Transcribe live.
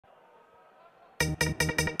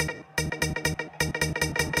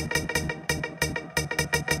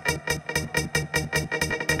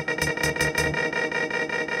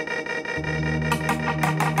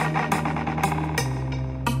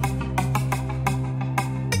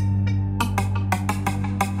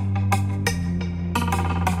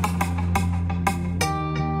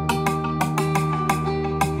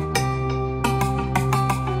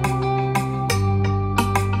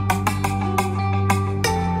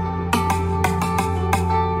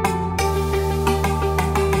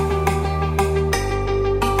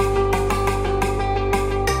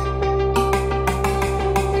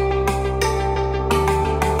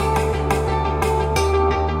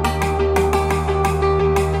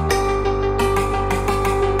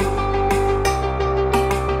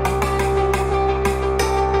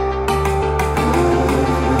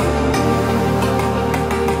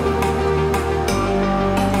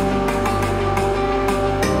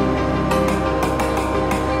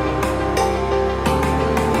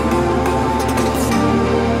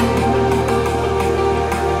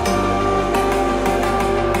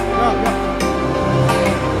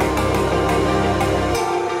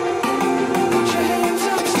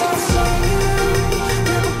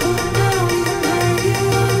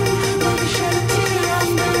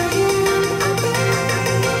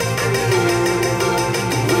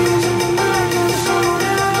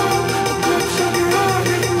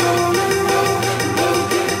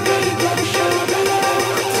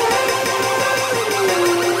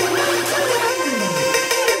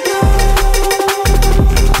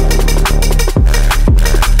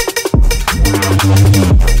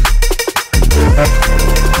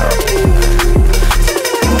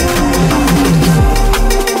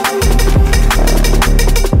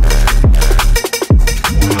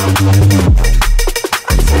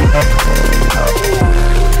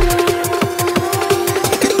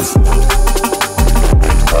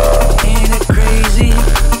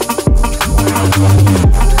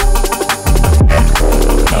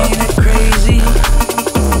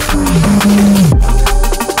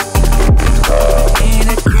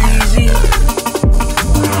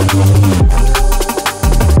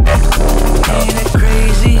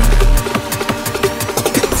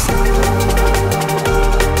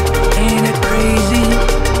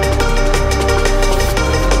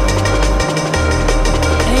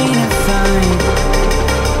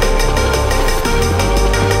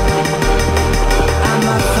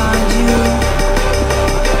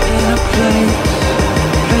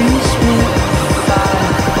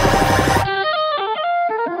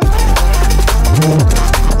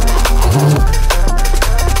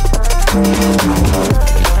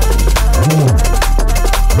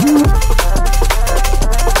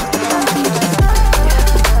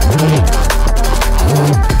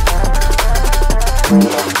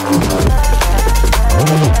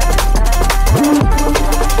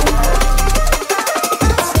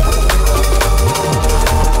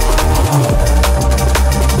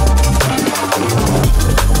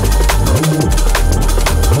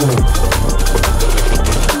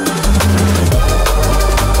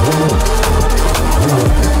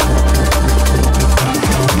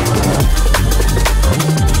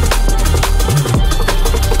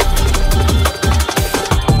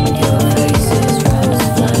Your face is rose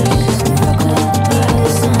flushed, buckled by the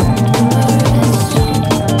sun.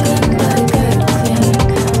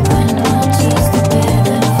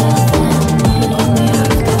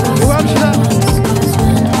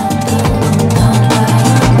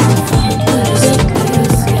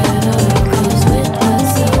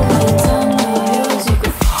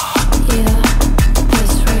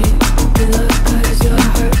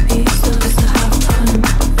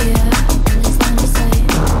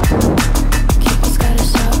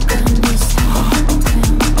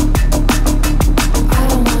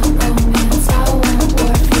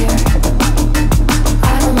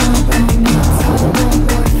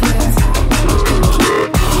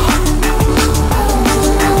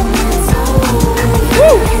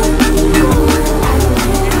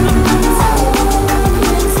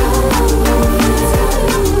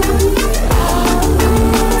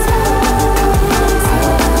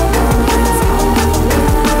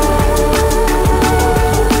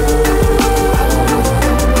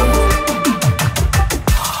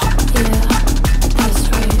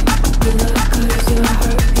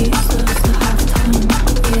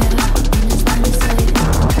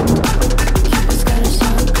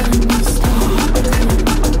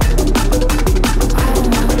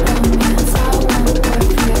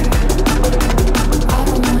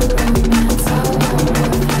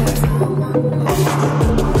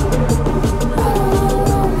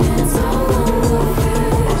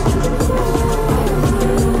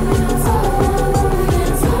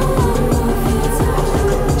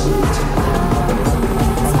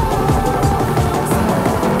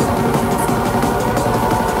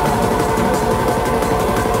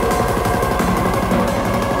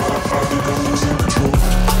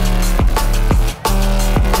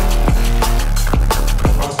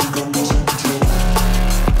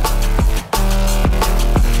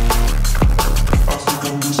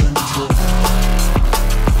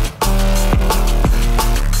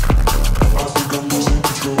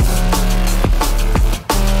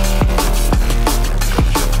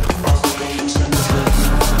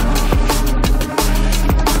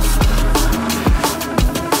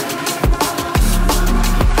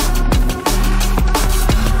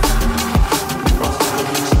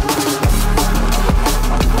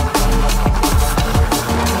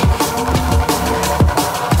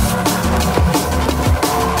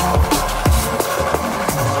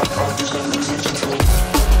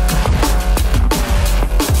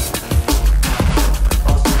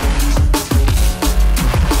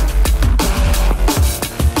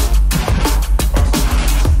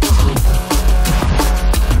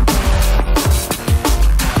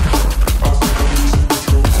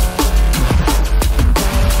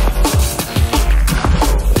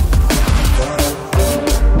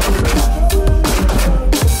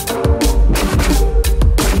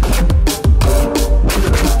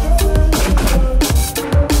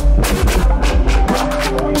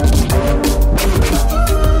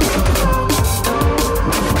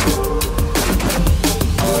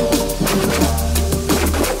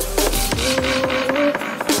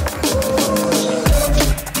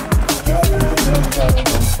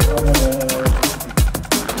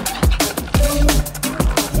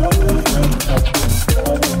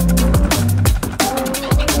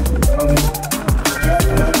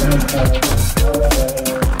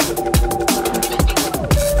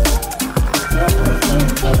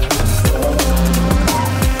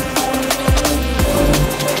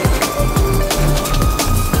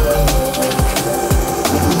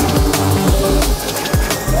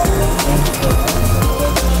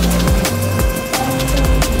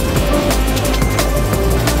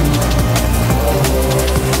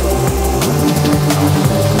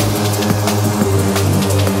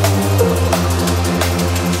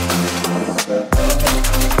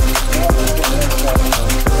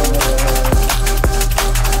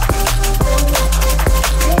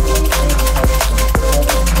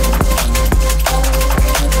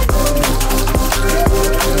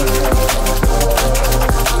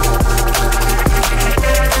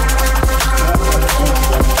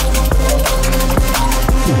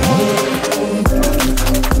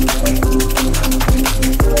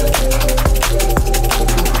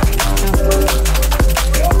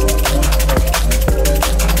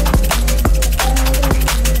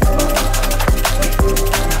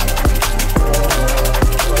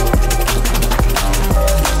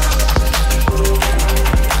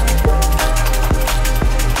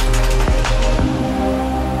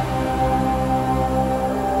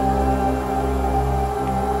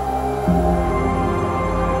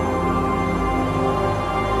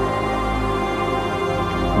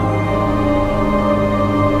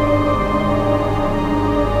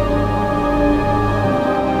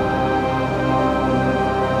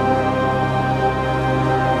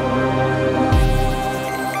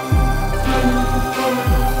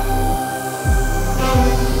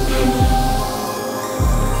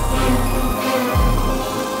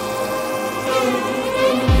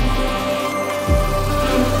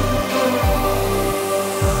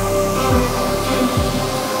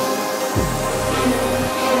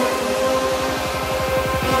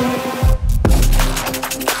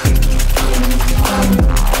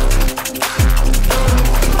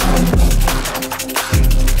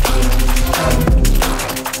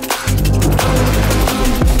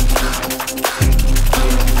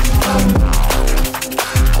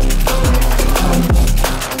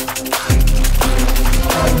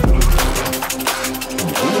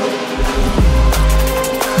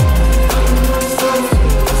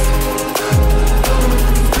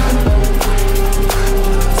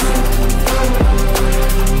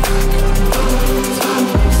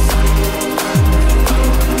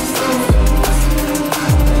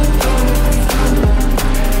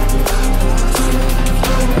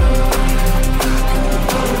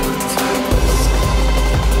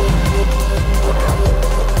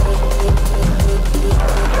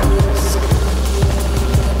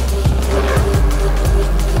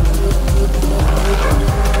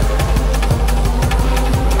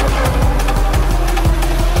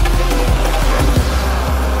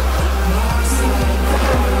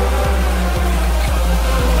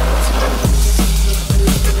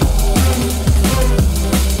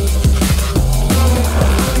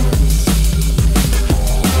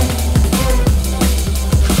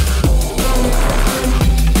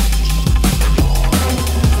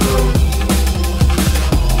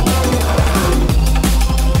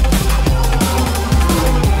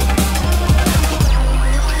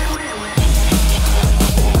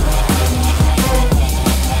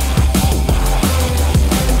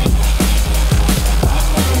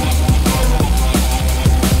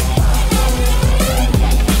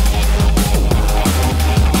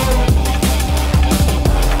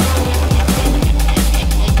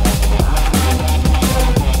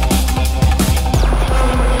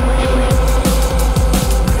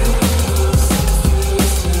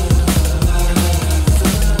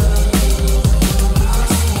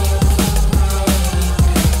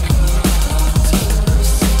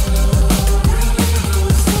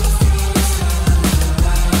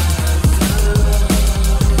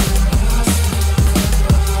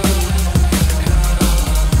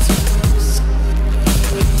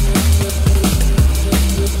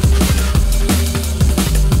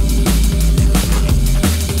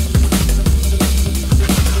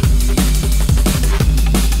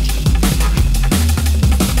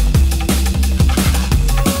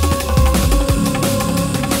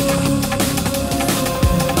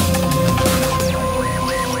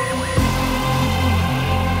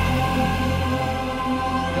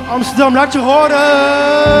 Amsterdam, laat je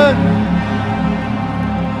horen!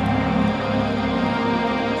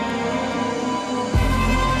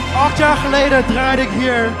 Acht jaar geleden draaide ik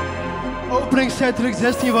hier. Openingsset toen ik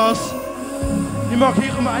 16 was. Nu mag ik hier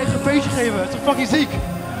gewoon mijn eigen feestje geven. Het is toch fucking ziek?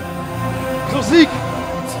 Het is toch ziek?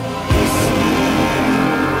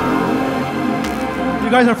 You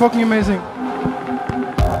guys are fucking amazing.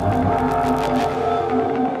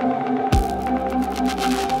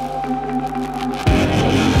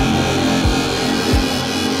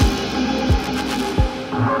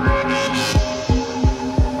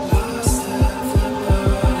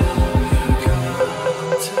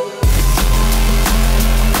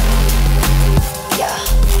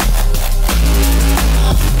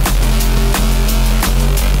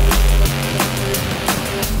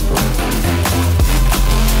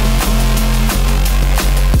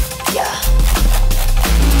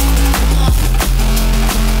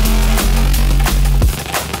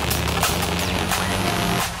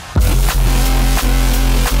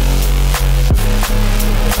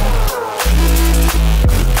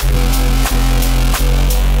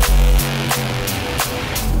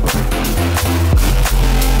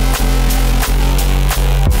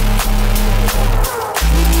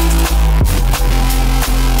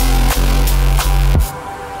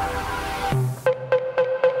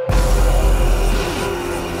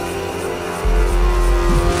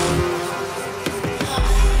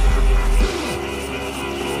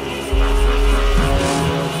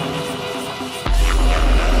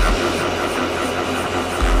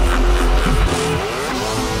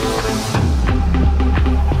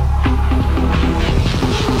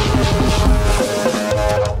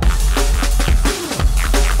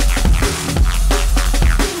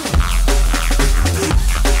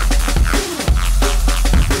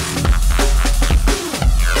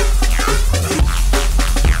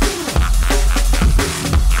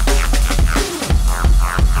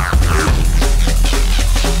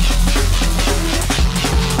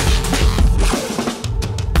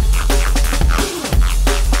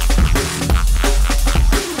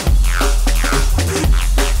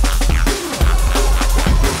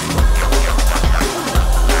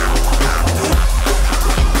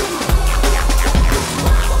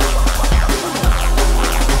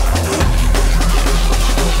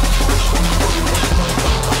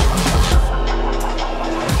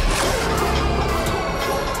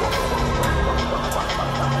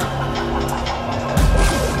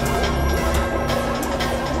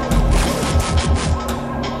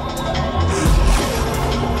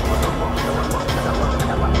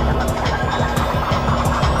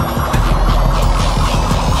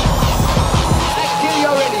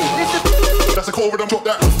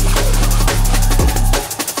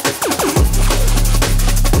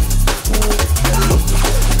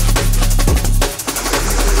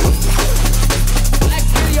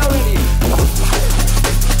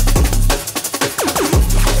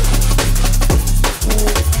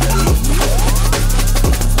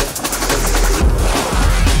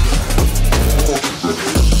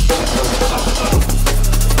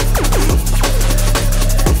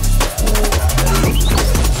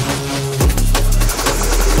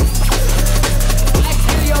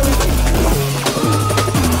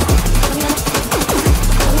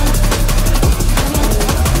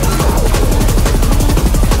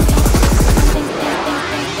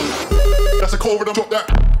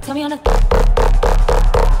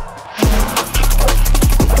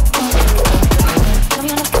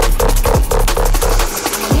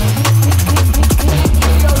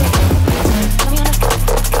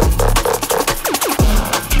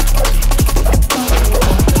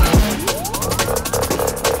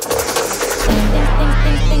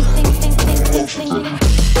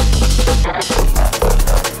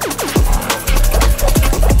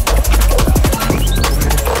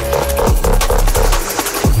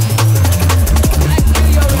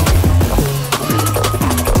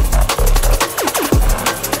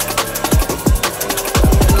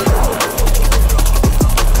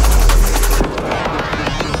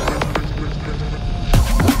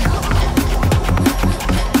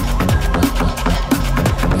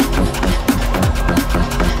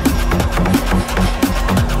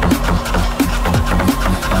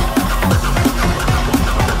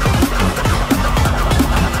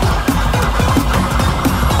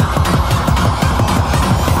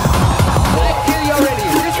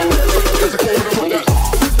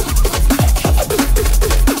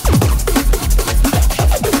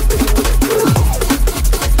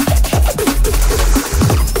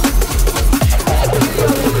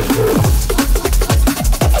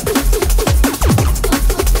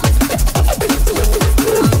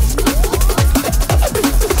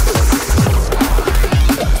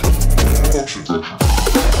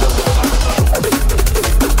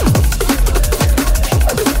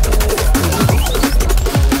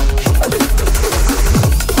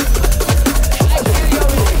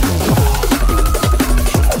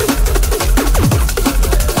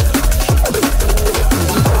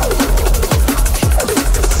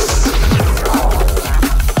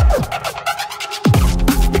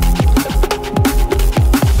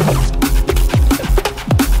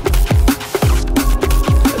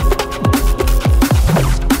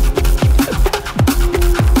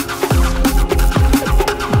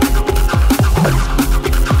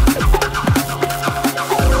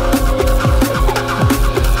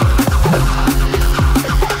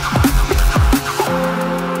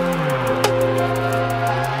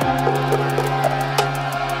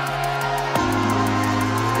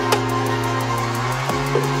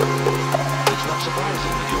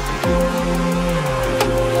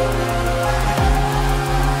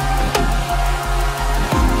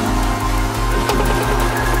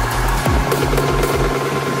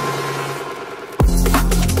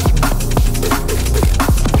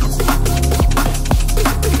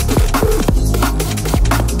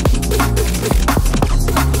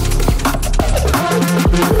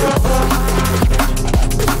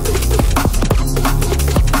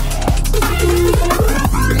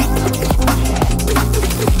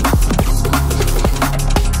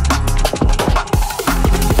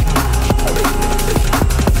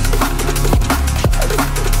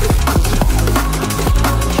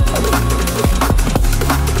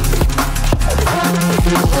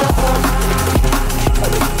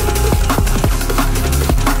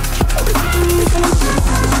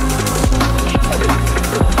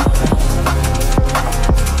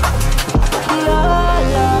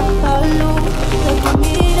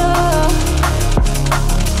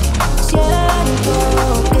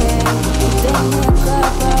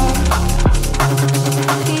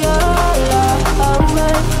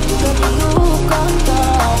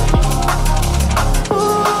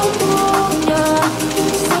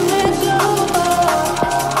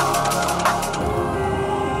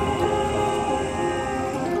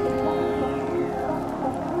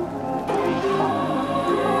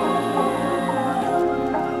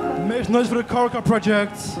 Corica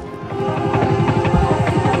project.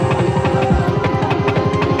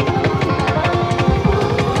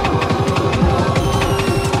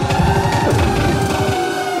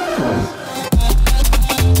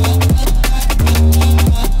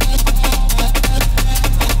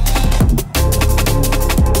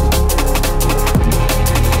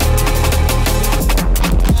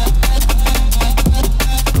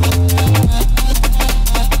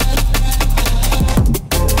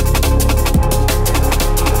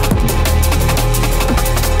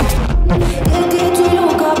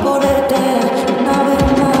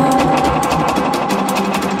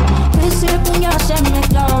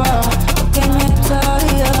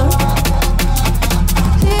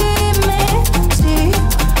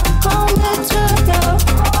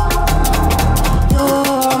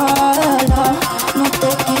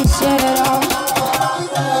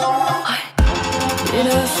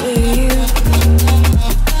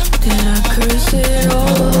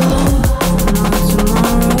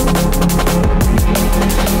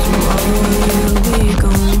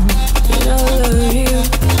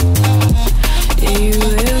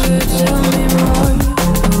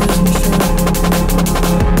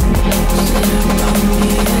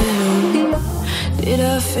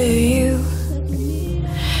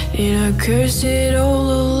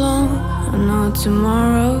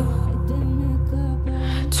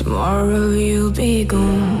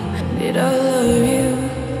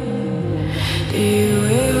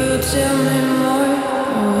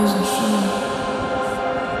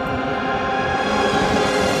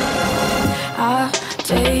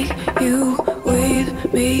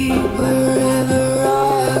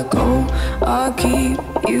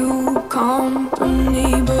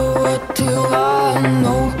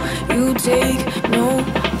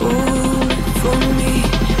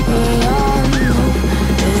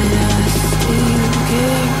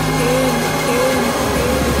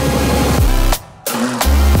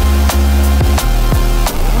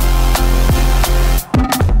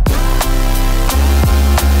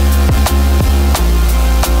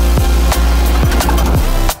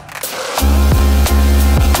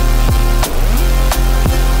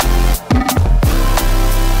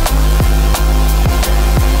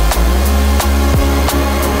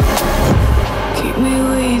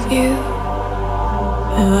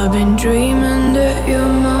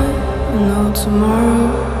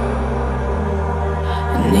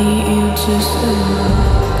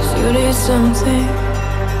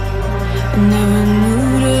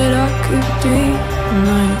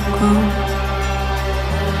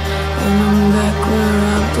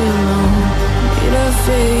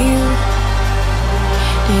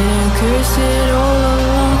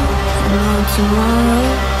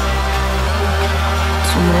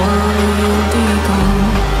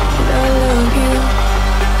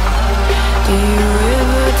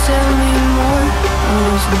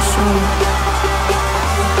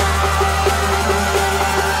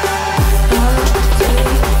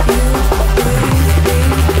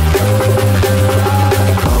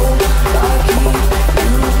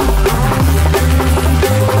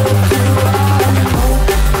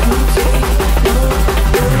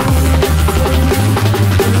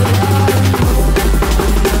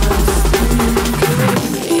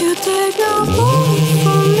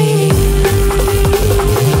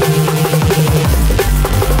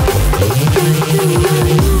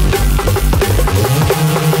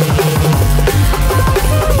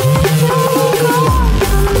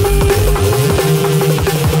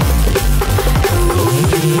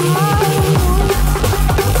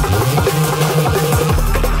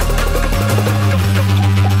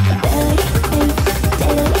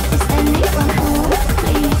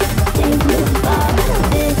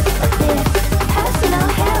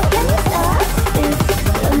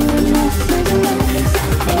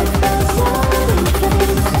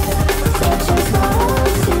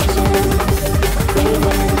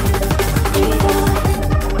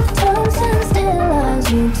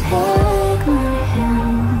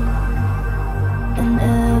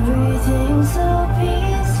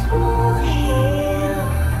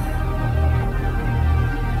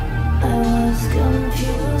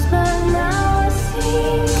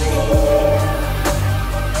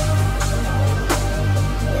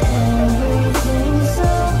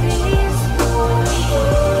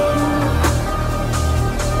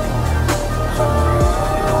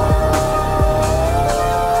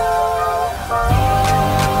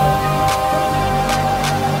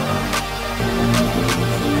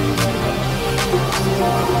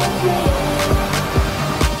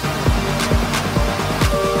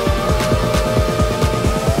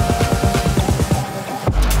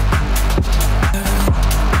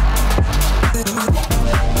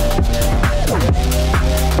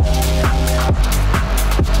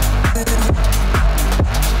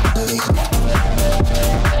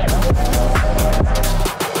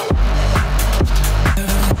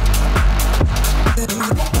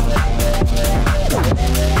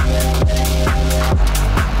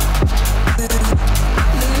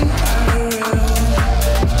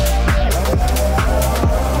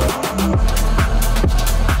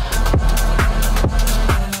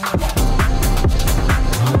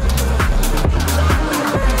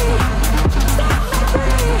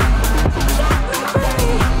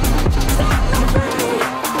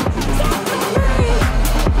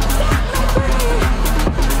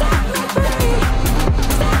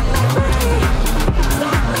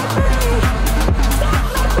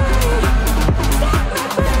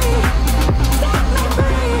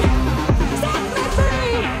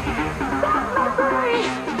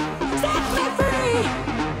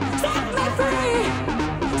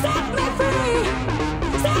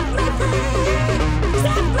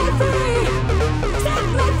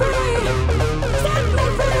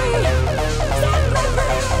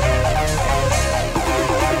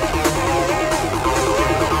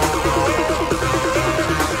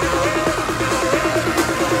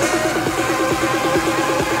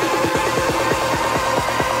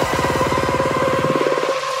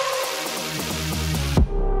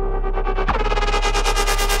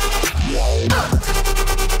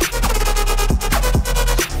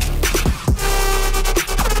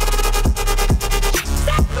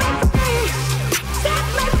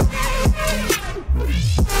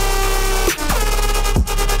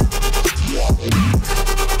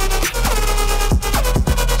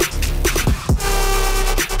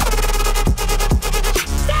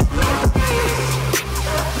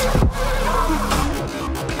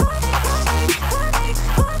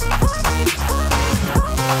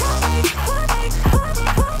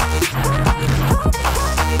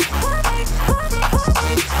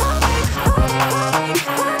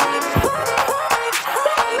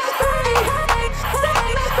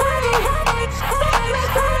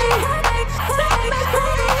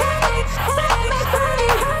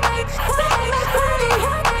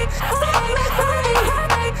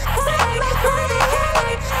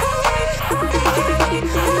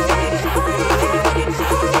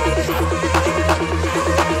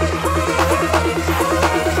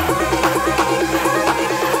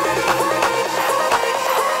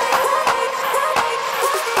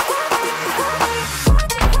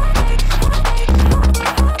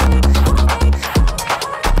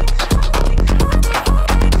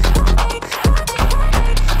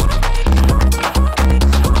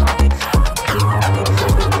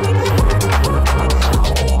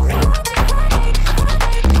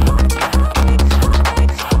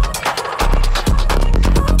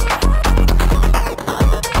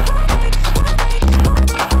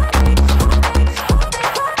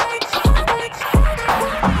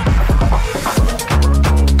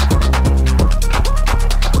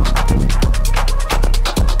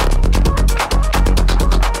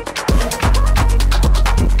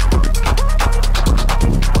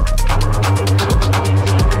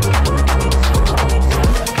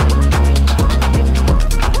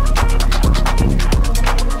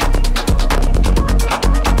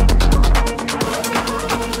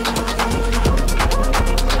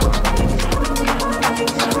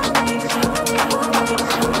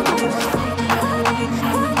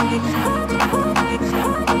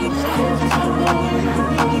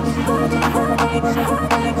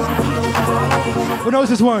 Who knows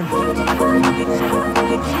this one?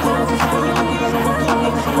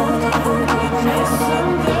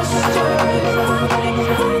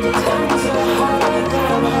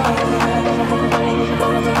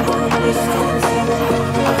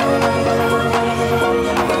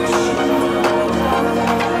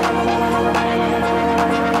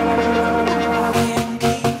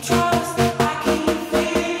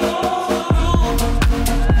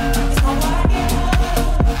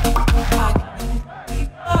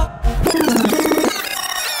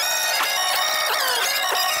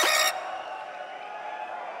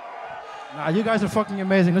 Nah, you guys are fucking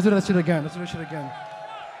amazing. Let's do that shit again. Let's do that shit again.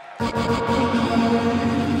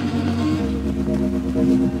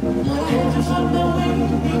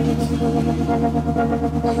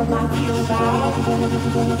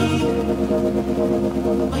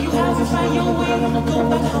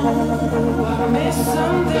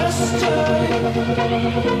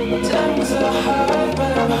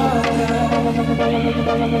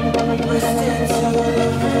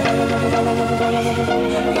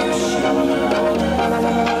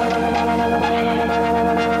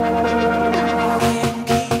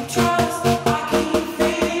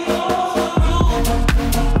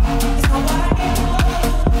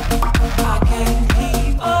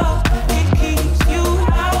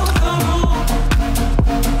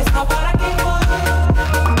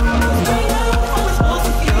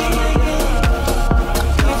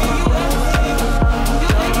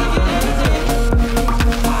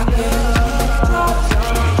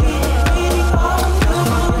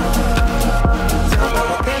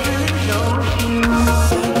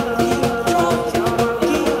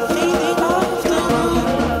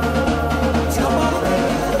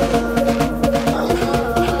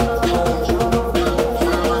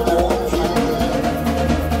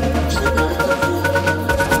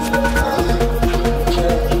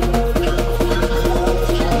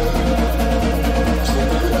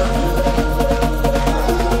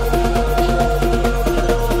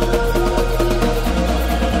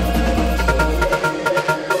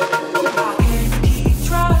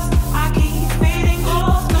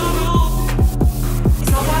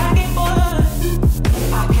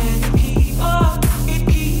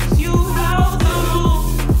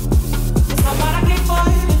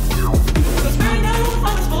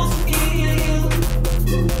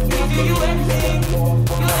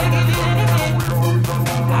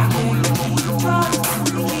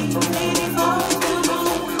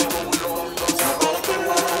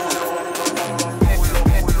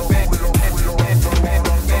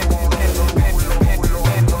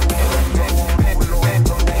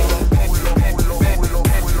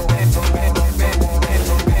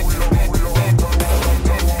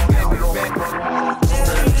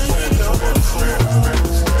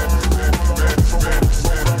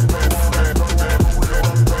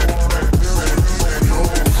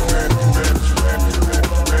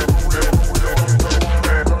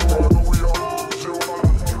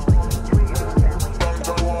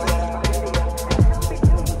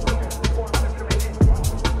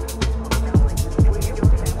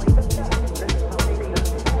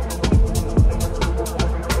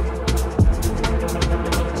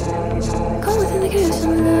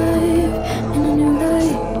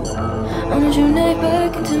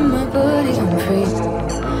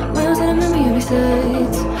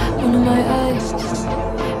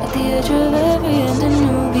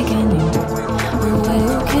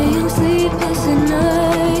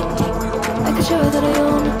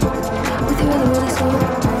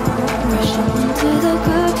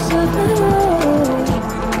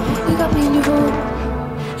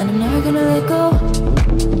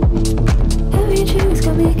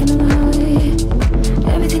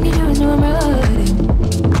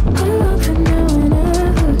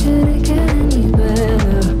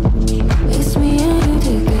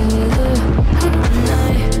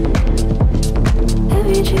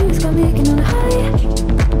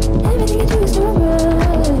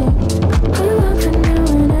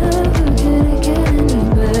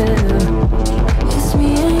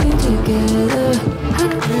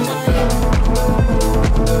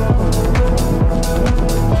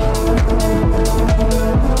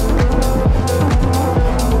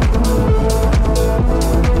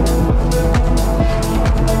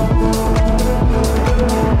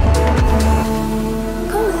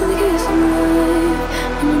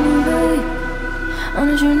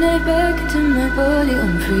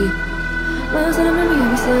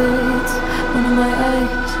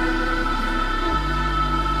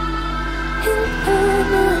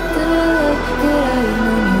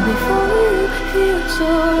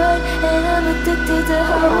 And I'm addicted to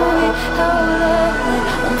how we, how that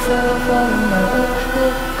I'm fell in love.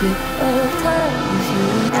 grip of time with you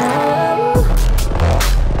now.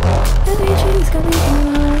 Every dream's got me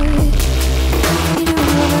alive. You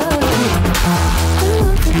know I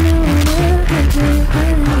want to know that I can't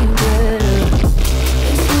find any better.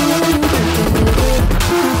 It's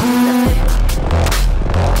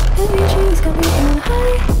every dream's got me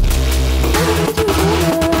alive. Every dream's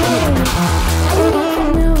alive. I want to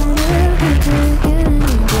know that I can't get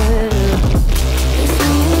any better. It's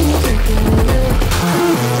together.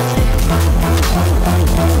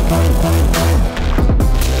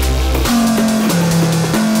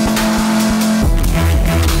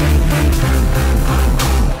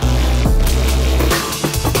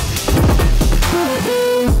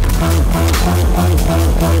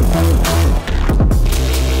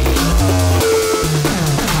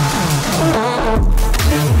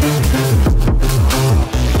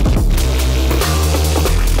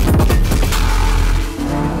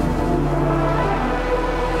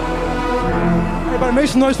 Hey,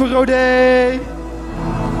 meeste noise voor Rode.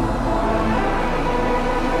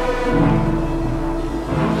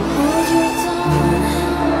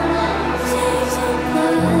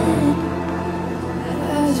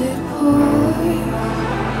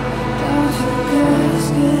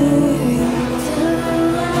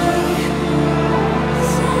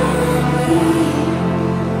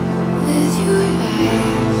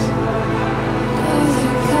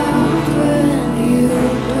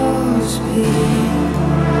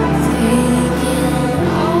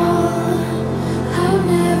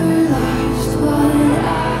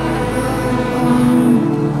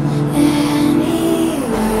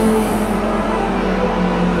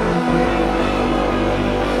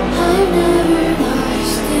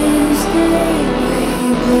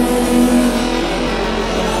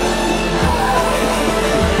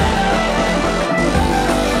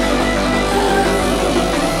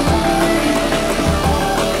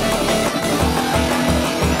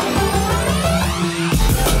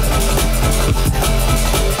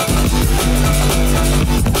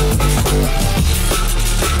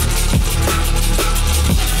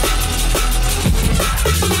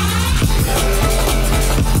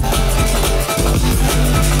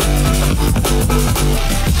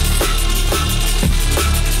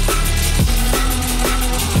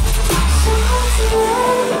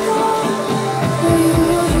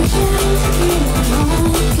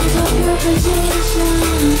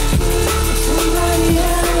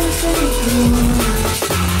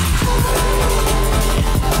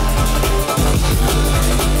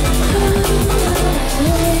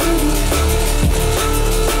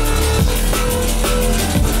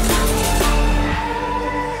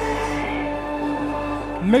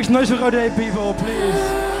 Make some noise for Rode, people, please.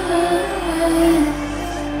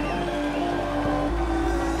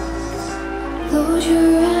 Close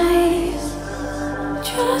your eyes,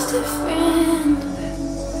 trust a friend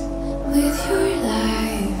with your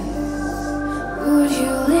life. Would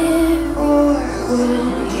you live or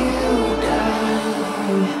would you die?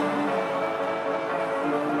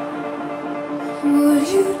 Would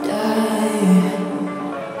you die?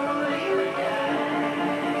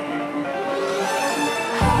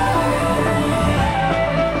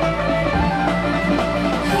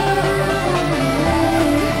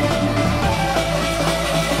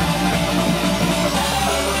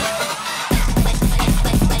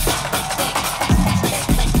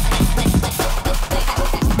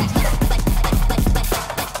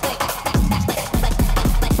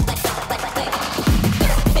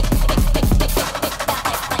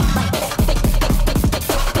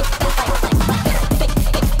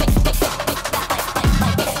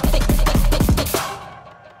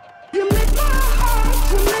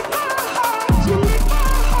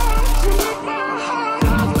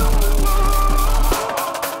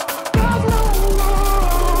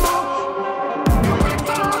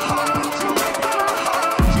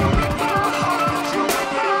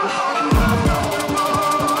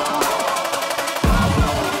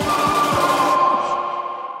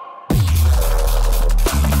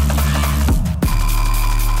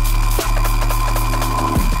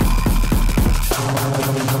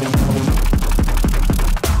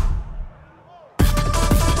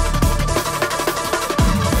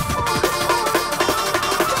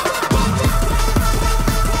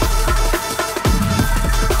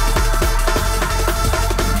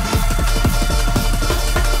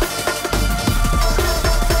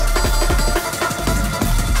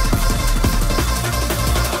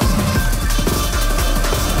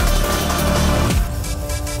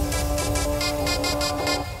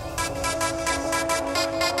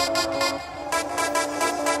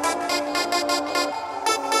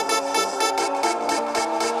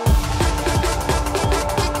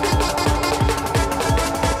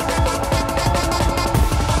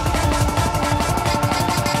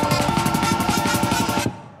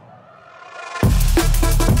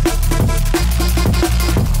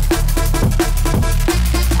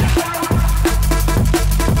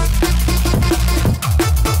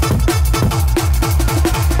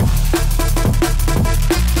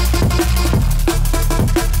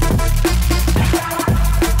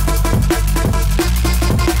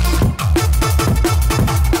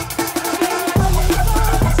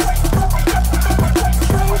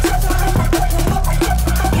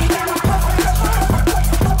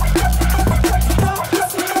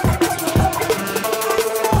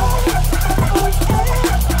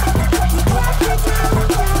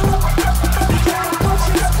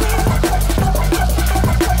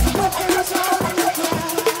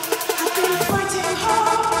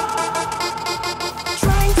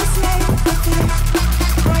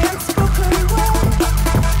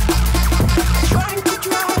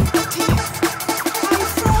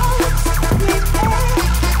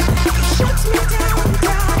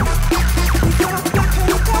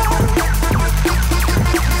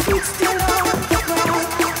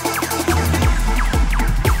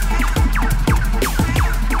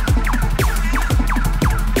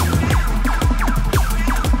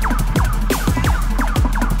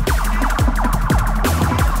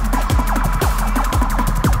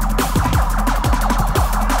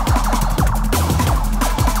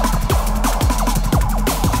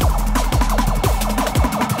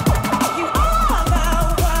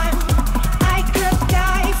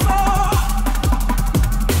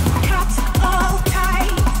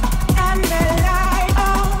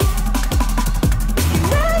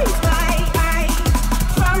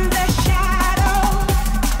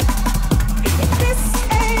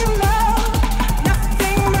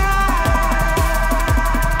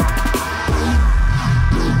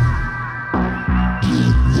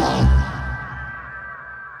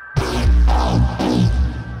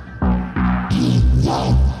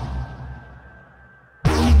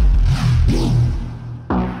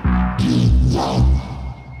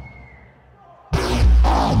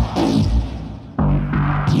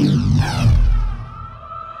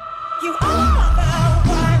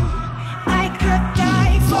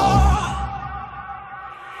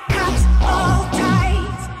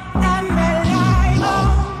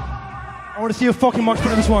 want to see a fucking mosh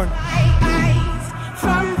pit in this one.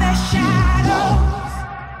 From the shadows.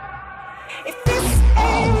 If this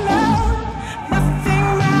ain't love,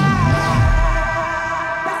 nothing matters.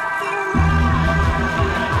 Nothing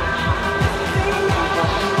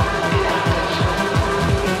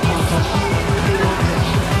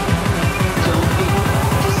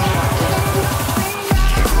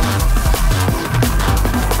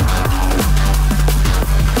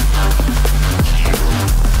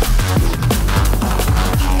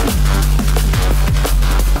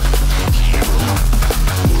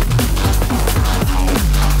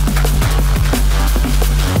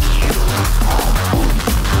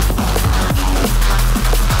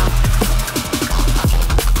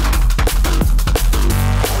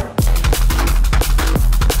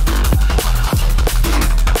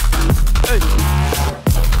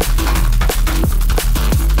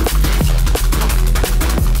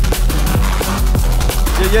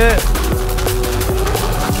Yeah.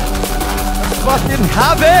 Let's fucking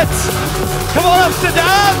have it! Come on,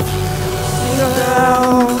 Amsterdam!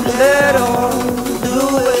 Down, let all the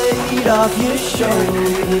weight of your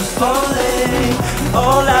shoulders falling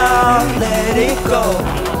all out, let it go.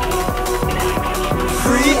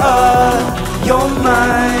 Free up your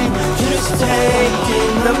mind, just take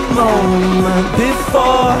in the moment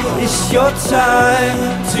before it's your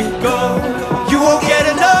time to go. You won't get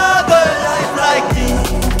another life like this.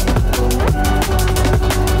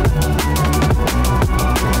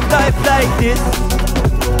 Life like this.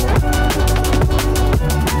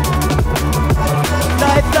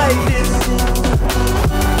 Life like this.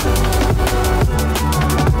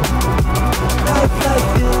 Life like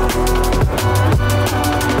this.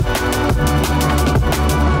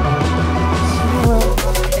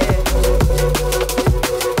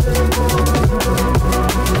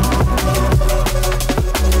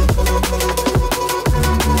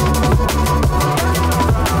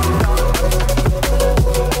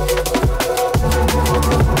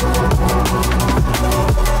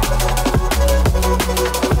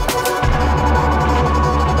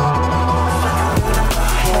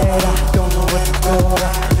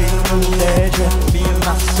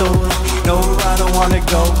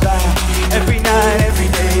 Go back every night, every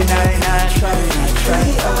day, night, try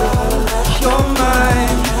your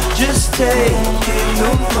mind, just take in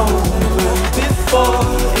the moment before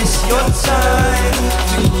it's your time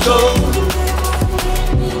to go.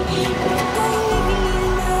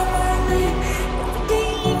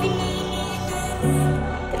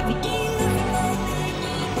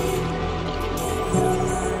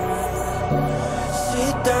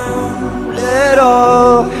 Sit down, let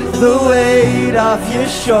all the weight of your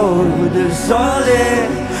shoulders all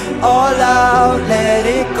in, all out, let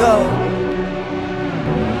it go.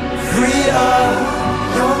 Free up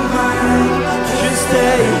your mind, just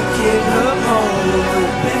take in a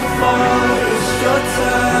moment before it's your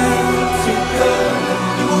time to go.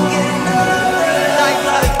 You won't get another life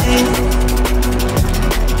like this.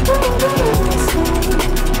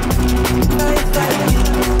 Life like this.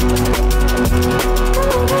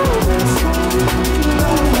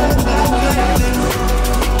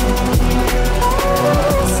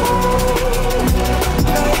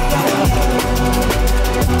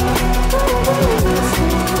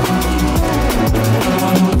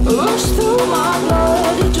 Rush through my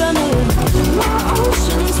blood, adrenaline. My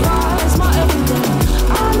oceans rise, my everything.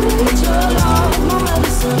 I need your love, my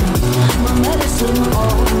medicine,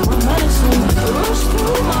 oh, my medicine. Rush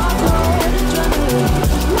through my blood, adrenaline.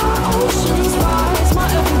 My oceans rise, my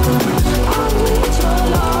everything. I need your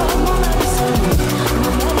love, my medicine,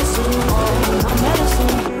 oh, my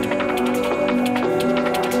medicine.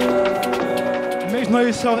 Make some noise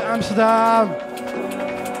yourself, Amsterdam.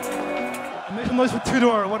 Make some noise for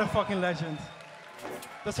Tudor, what a fucking legend.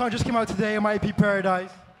 That song just came out today on my EP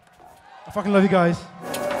Paradise. I fucking love you guys.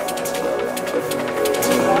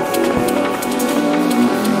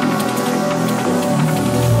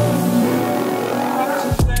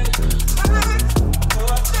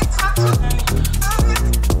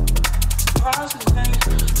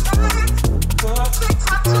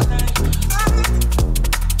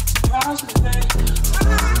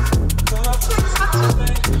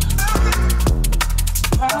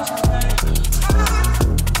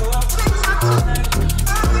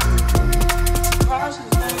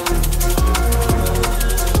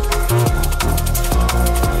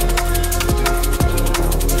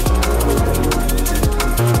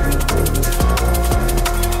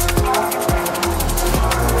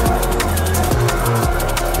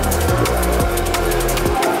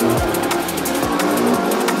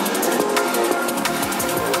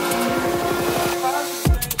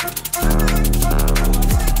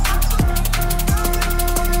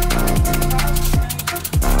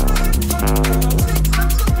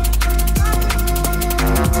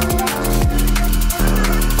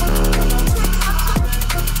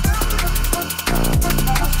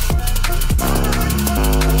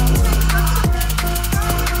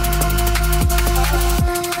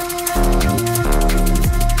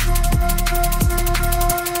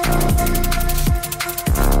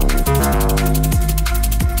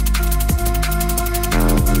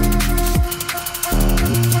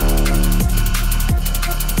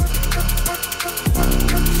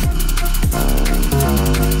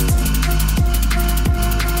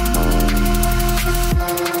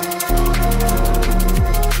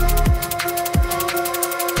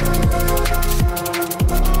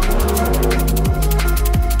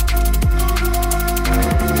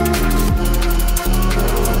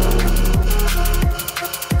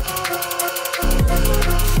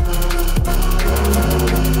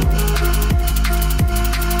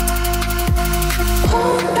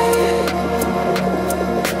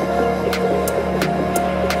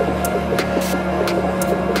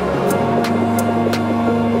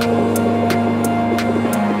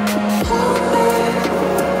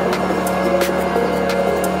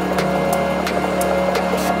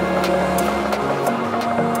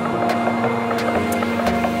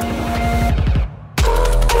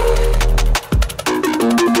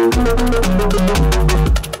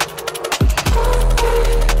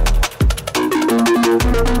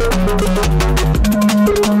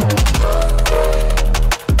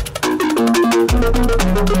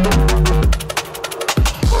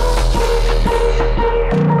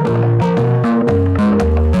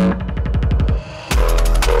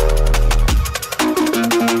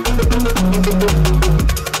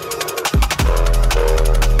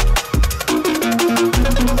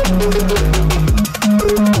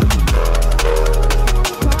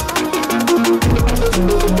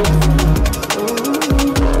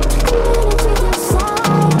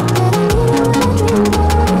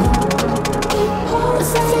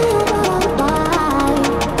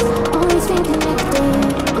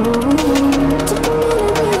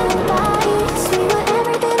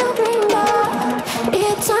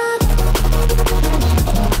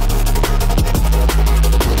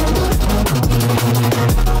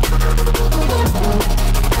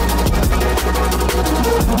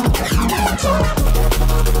 It's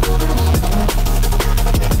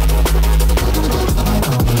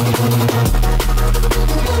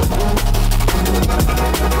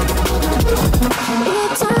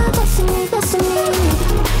our destiny, destiny.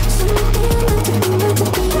 Something meant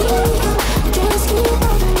to be. Just keep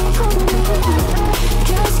holding me, holding me.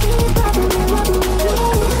 Just keep loving me, loving me.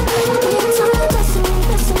 It's our destiny,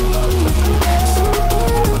 destiny. Something meant to be.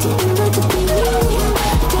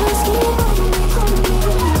 Just keep holding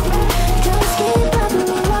me, holding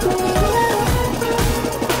me. Just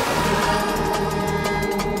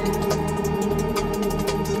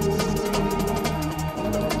keep loving me, loving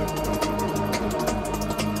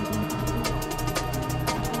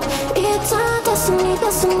me. It's our destiny,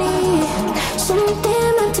 destiny.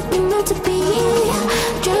 Something meant to be, meant to be.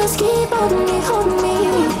 Just keep holding me, holding me.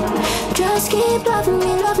 Just keep loving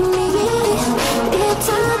me, loving me.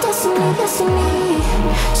 It's our destiny, destiny.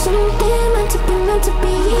 Something meant to be, meant to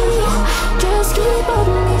be. Just keep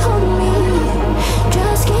holding me, holding me.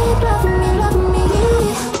 Just keep loving me, loving me.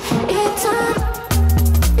 It's our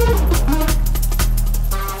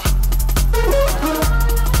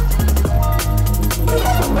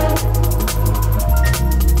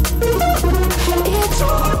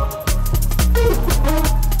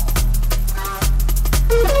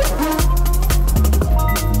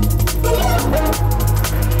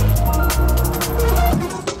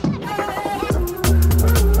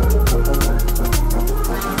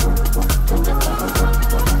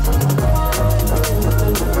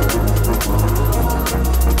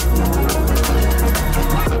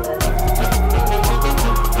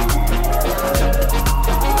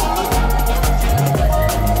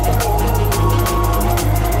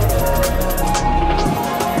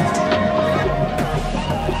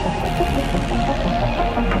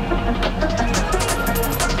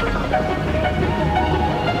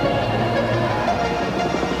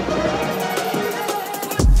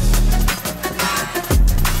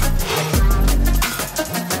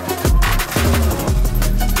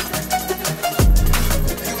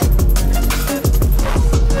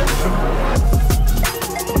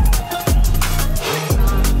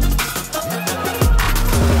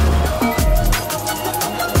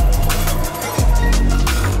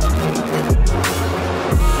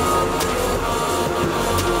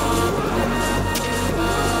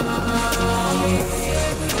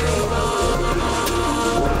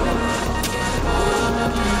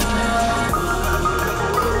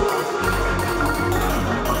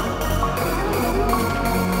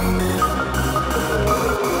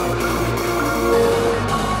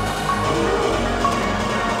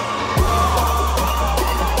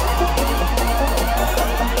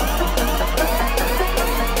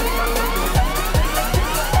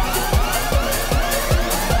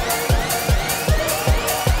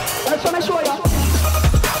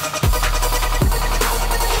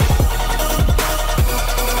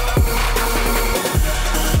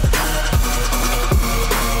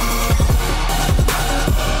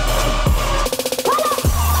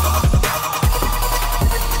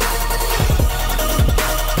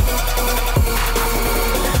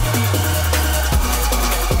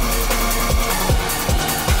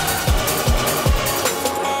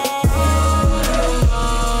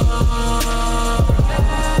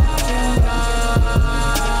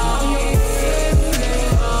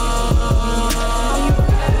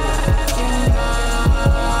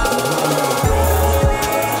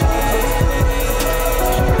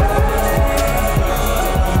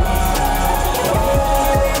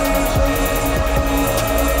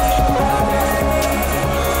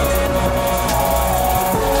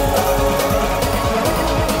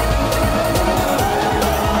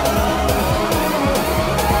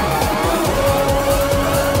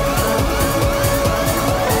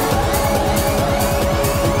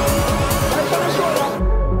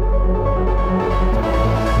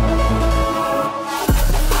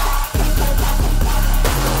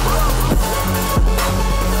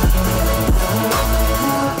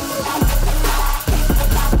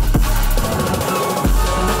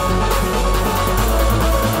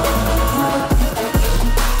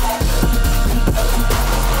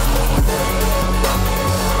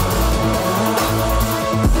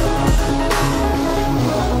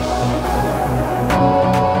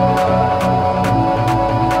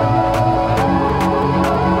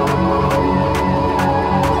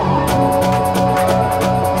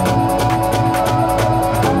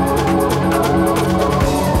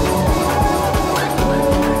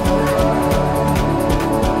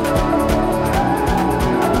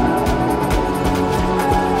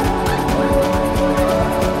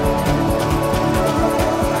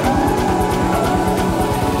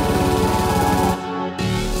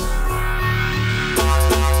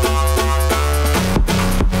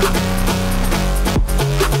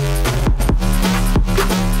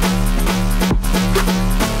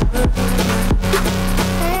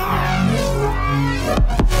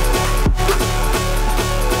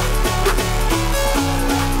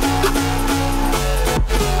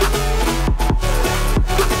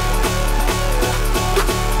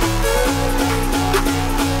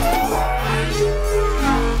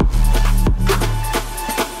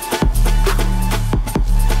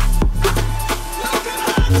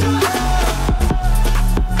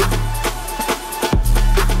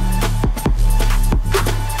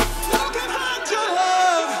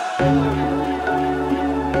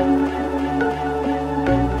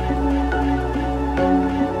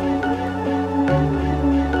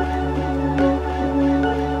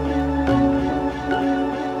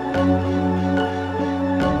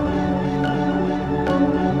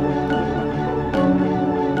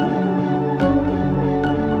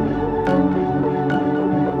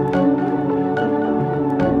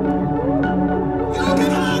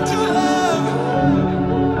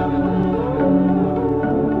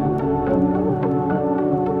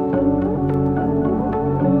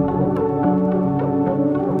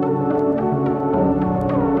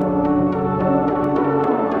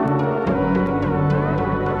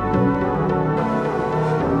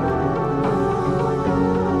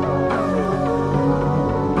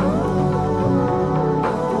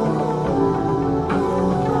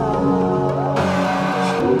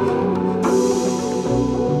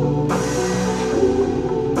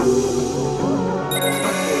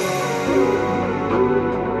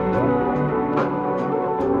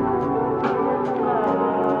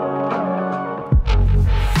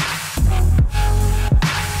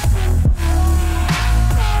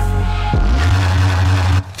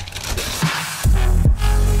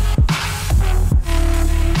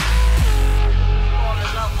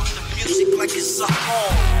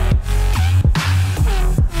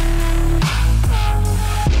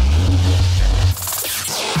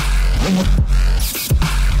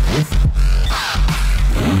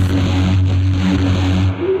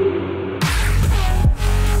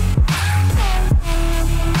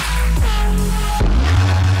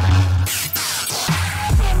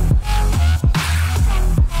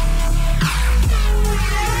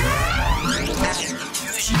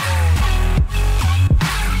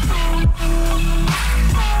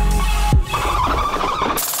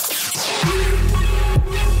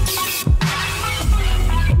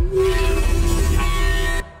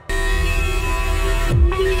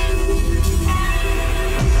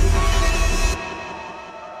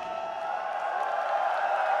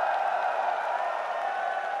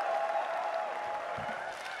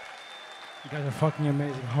fucking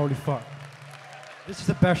amazing. Holy fuck. This is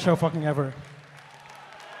the best show fucking ever.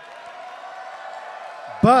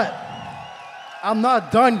 But I'm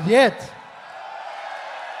not done yet.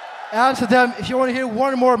 Amsterdam, if you want to hear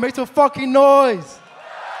one more, make some fucking noise.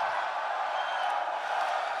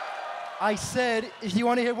 I said, if you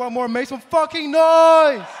want to hear one more, make some fucking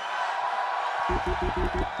noise.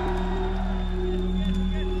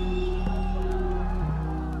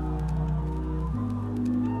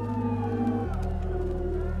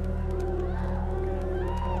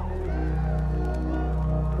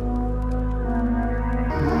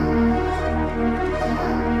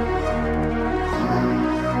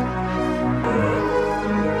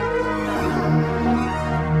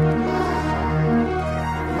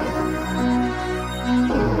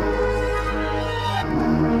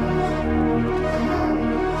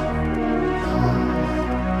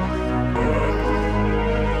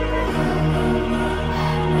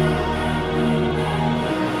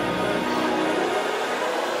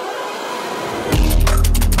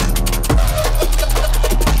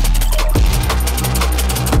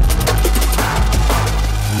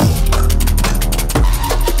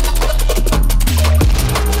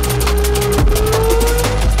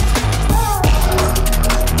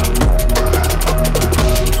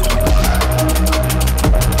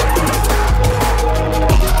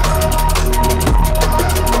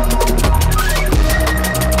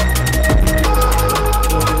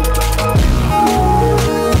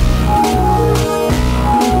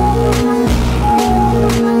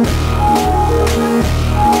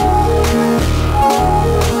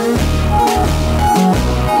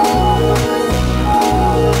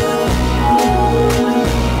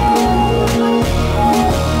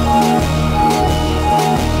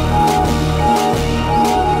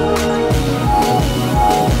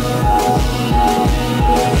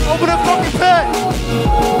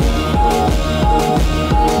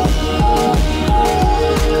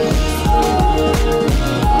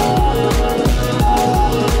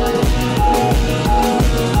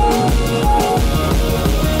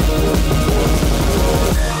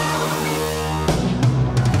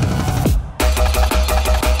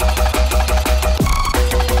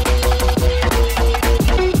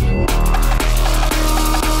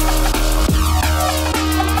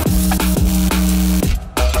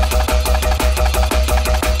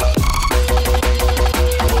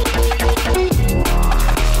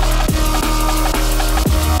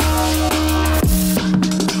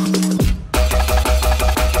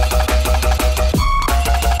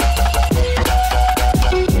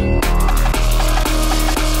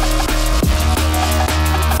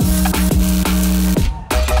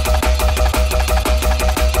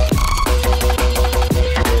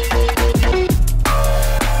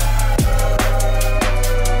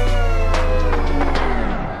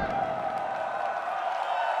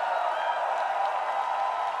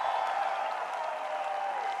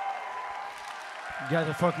 You guys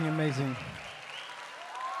are fucking amazing.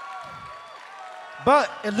 But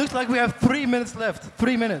it looks like we have 3 minutes left.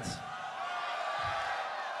 3 minutes.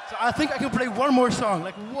 So I think I can play one more song.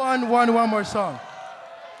 Like one more song.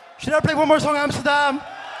 Should I play one more song, Amsterdam?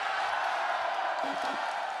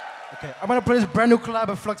 Okay, I'm gonna play this brand new collab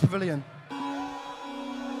of Flux Pavilion.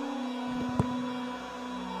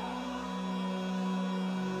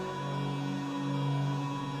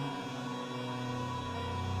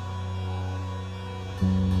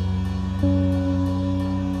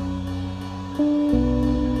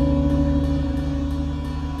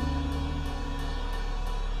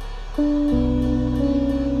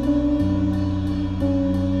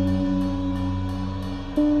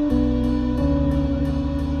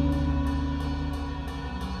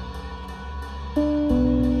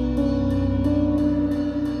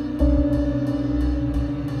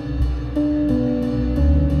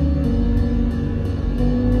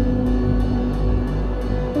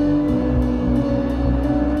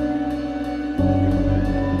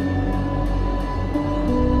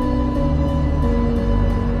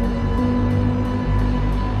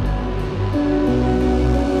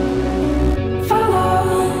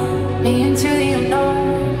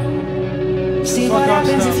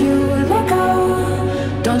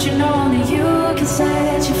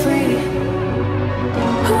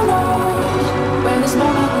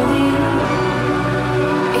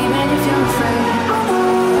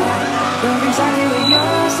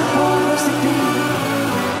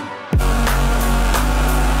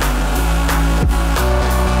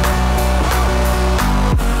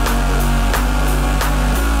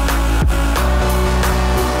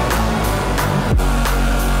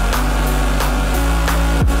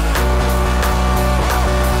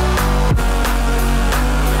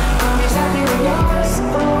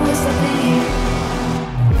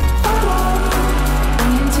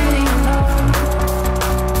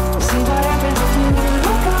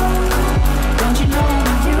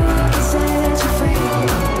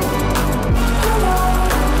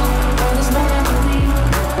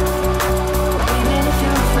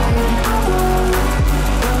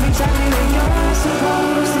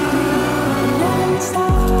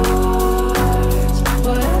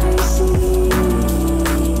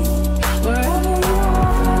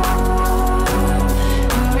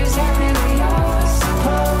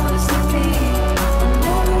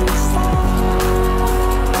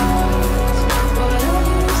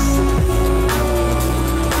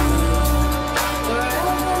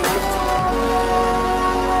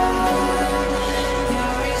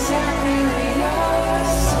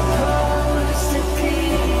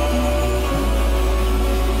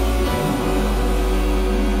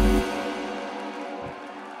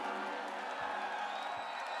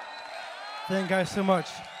 guys so much.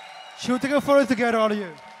 Should we take a photo together, all of you?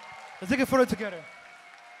 Let's take a photo together.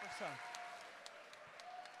 Where's Sam?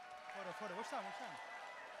 Photo. Where's Sam?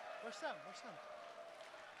 Where's Sam?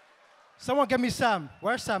 Someone get me Sam.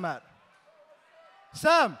 Where's Sam at?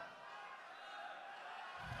 Sam!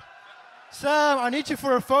 Sam, I need you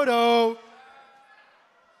for a photo.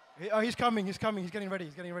 Oh, he's coming. He's getting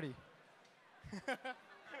ready.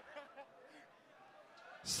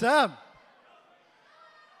 Sam!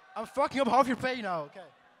 I'm fucking up half your pay now, okay.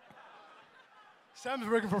 Sam's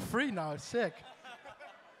working for free now, it's sick.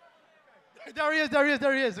 There he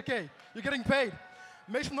is, okay. You're getting paid.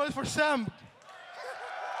 Make some noise for Sam.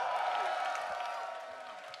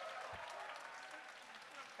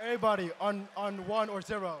 Everybody, on 1 or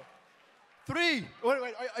 0. 3,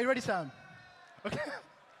 wait, are you ready, Sam? Okay.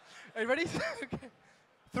 Are you ready? Okay.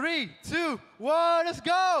 3, 2, 1, let's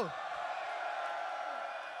go!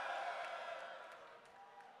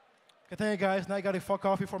 Okay, thank you guys. Now you gotta fuck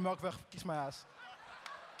off before Melkweg kiss my ass.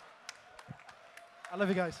 I love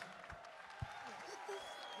you guys.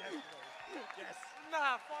 Yes.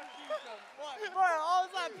 Nah, fuck you, John. What? Bro, I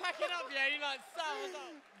was like packing up, yeah. He like, Sam, I was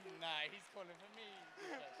like, nah, he's calling for me.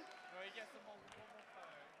 Bro, he gets one more photo.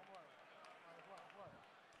 Come on. What?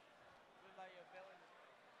 Look like you're building.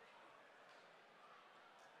 Look at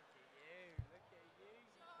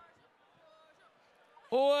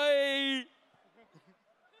you. Oi!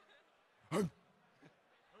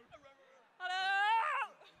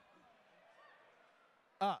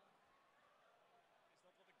 Ah.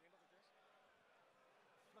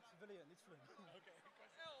 Is dat wat ik denk dat het is? Flexibilia, niet slim. Oké.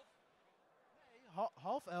 11. Nee,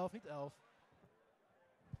 half 11, niet 11.